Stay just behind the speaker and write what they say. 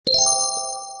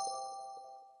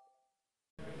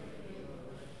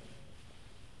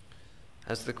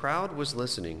As the crowd was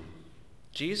listening,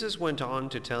 Jesus went on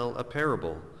to tell a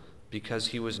parable because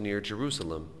he was near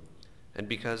Jerusalem, and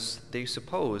because they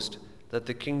supposed that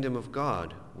the kingdom of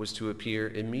God was to appear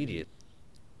immediately.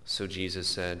 So Jesus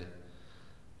said,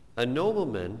 "A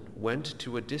nobleman went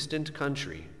to a distant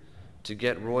country to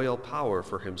get royal power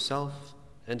for himself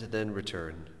and then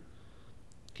returned.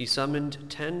 He summoned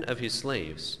 10 of his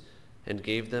slaves and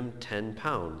gave them 10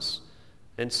 pounds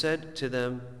and said to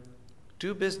them,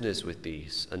 'Do business with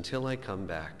these until I come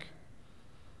back.'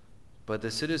 But the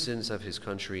citizens of his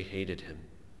country hated him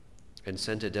and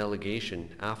sent a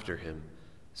delegation after him,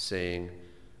 saying,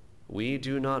 'We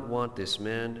do not want this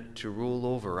man to rule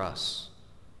over us.'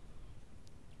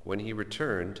 When he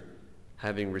returned,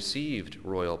 having received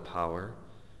royal power,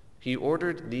 he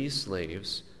ordered these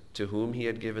slaves to whom he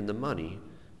had given the money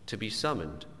to be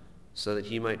summoned, so that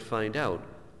he might find out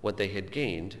what they had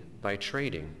gained by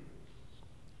trading.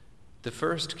 The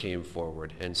first came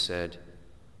forward and said,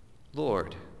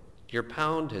 'Lord, your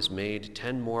pound has made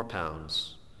 10 more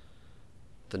pounds.'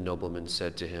 The nobleman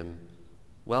said to him,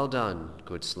 'Well done,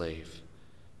 good slave.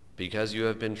 Because you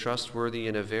have been trustworthy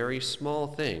in a very small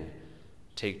thing,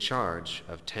 take charge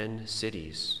of 10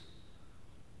 cities.'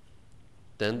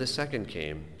 Then the second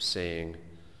came, saying,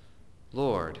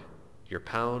 'Lord, your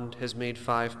pound has made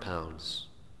 5 pounds.'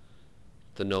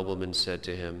 The nobleman said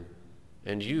to him,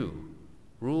 'And you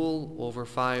rule over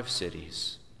 5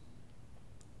 cities.'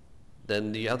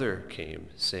 Then the other came,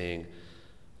 saying,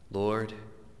 'Lord,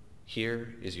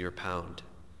 here is your pound.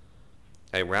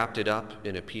 I wrapped it up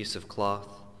in a piece of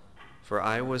cloth, for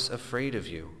I was afraid of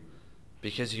you,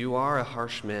 because you are a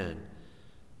harsh man.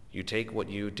 You take what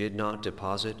you did not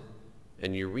deposit,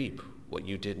 and you reap what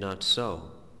you did not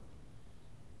sow.'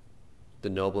 The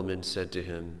nobleman said to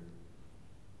him,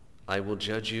 'I will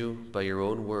judge you by your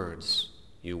own words,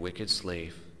 you wicked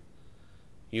slave.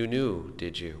 You knew,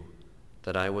 did you,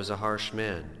 that I was a harsh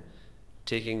man,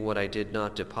 taking what I did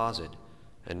not deposit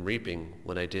and reaping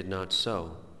what I did not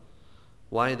sow?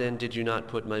 Why then did you not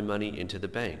put my money into the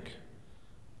bank?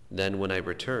 Then when I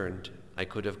returned, I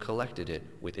could have collected it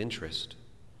with interest.'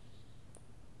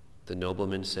 The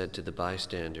nobleman said to the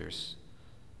bystanders,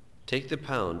 'Take the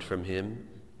pound from him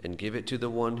and give it to the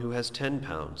one who has 10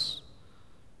 pounds.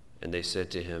 And they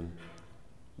said to him,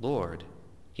 'Lord,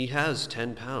 he has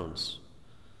 10 pounds.'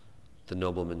 The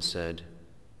nobleman said,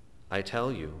 'I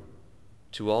tell you,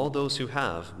 to all those who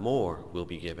have, more will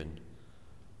be given.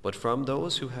 But from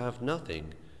those who have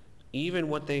nothing, even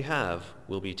what they have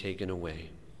will be taken away.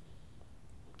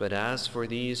 But as for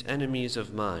these enemies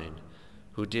of mine,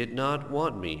 who did not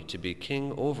want me to be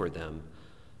king over them,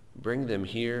 bring them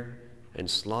here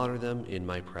and slaughter them in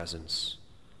my presence.'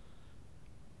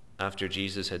 After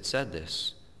Jesus had said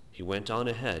this, he went on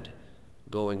ahead,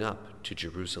 going up to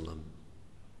Jerusalem."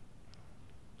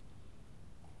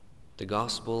 The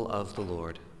Gospel of the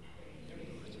Lord.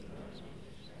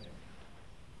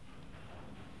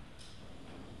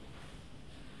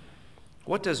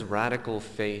 What does radical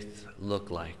faith look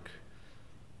like?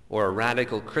 Or a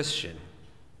radical Christian?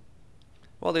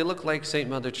 Well, they look like St.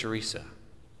 Mother Teresa,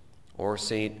 or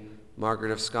St.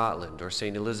 Margaret of Scotland, or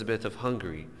St. Elizabeth of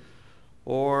Hungary,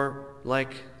 or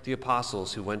like the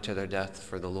apostles who went to their death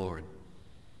for the Lord.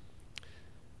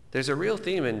 There's a real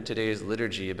theme in today's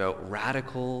liturgy about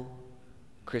radical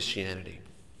Christianity.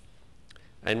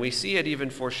 And we see it even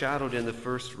foreshadowed in the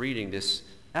first reading, this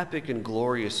epic and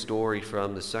glorious story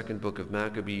from the second book of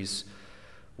Maccabees,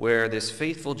 where this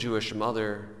faithful Jewish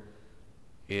mother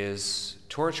is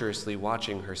torturously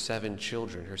watching her 7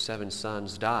 children, her 7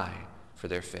 sons, die for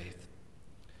their faith.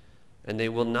 And they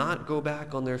will not go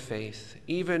back on their faith,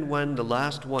 even when the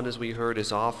last one, as we heard,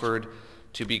 is offered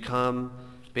to become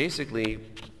basically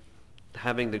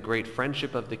having the great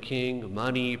friendship of the king,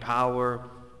 money, power.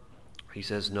 He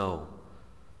says, "No,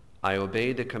 I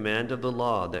obey the command of the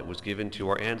law that was given to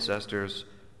our ancestors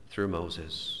through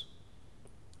Moses."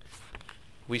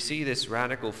 We see this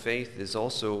radical faith is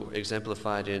also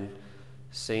exemplified in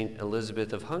St.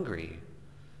 Elizabeth of Hungary,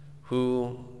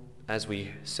 who, as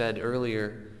we said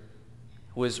earlier,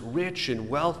 was rich and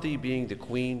wealthy, being the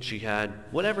queen. She had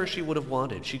whatever she would have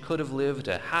wanted. She could have lived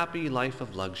a happy life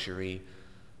of luxury,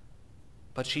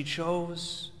 but she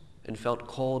chose and felt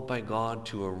called by God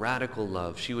to a radical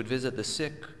love. She would visit the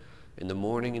sick in the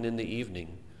morning and in the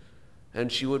evening,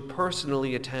 and she would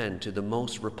personally attend to the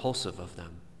most repulsive of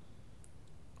them.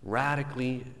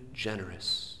 Radically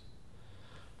generous.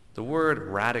 The word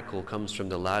radical comes from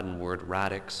the Latin word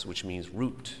radix, which means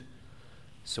root.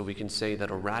 So we can say that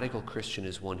a radical Christian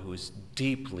is one who is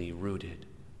deeply rooted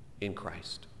in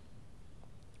Christ.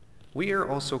 We are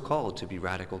also called to be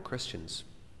radical Christians.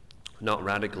 Not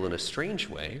radical in a strange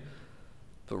way,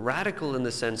 but radical in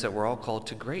the sense that we're all called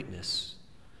to greatness.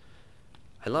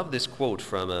 I love this quote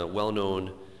from a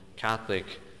well-known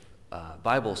Catholic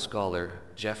Bible scholar,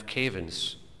 Jeff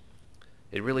Cavins.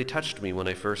 It really touched me when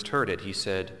I first heard it. He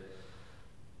said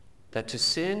that to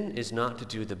sin is not to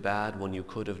do the bad when you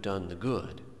could have done the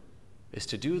good. It's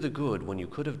to do the good when you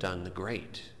could have done the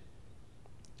great.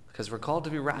 Because we're called to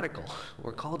be radical.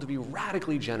 We're called to be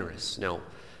radically generous. Now,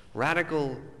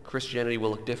 radical Christianity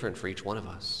will look different for each one of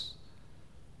us.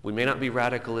 We may not be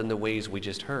radical in the ways we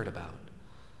just heard about,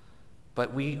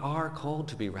 but we are called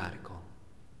to be radical.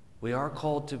 We are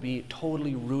called to be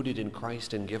totally rooted in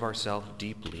Christ and give ourselves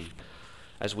deeply,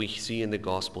 as we see in the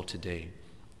gospel today.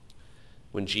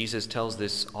 When Jesus tells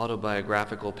this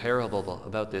autobiographical parable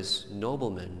about this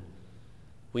nobleman,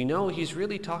 we know he's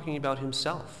really talking about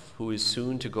himself, who is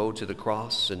soon to go to the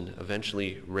cross and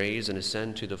eventually raise and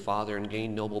ascend to the Father and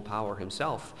gain noble power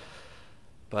himself.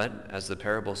 But, as the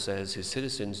parable says, his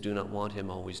citizens do not want him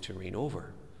always to reign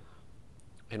over.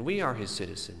 And we are his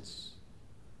citizens.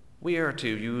 We are to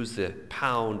use the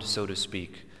pound, so to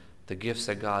speak, the gifts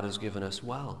that God has given us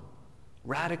well,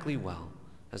 radically well,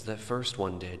 as that first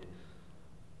one did.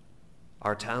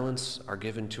 Our talents are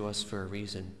given to us for a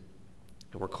reason,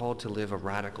 and we're called to live a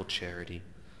radical charity,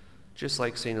 just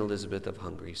like St. Elizabeth of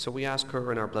Hungary. So we ask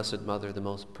her and our Blessed Mother, the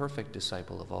most perfect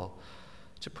disciple of all,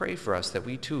 to pray for us that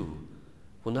we too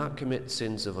will not commit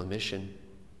sins of omission,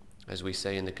 as we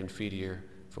say in the Confiteor,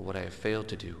 for what I have failed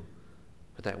to do,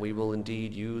 but that we will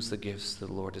indeed use the gifts that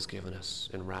the Lord has given us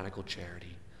in radical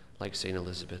charity, like St.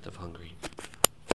 Elizabeth of Hungary.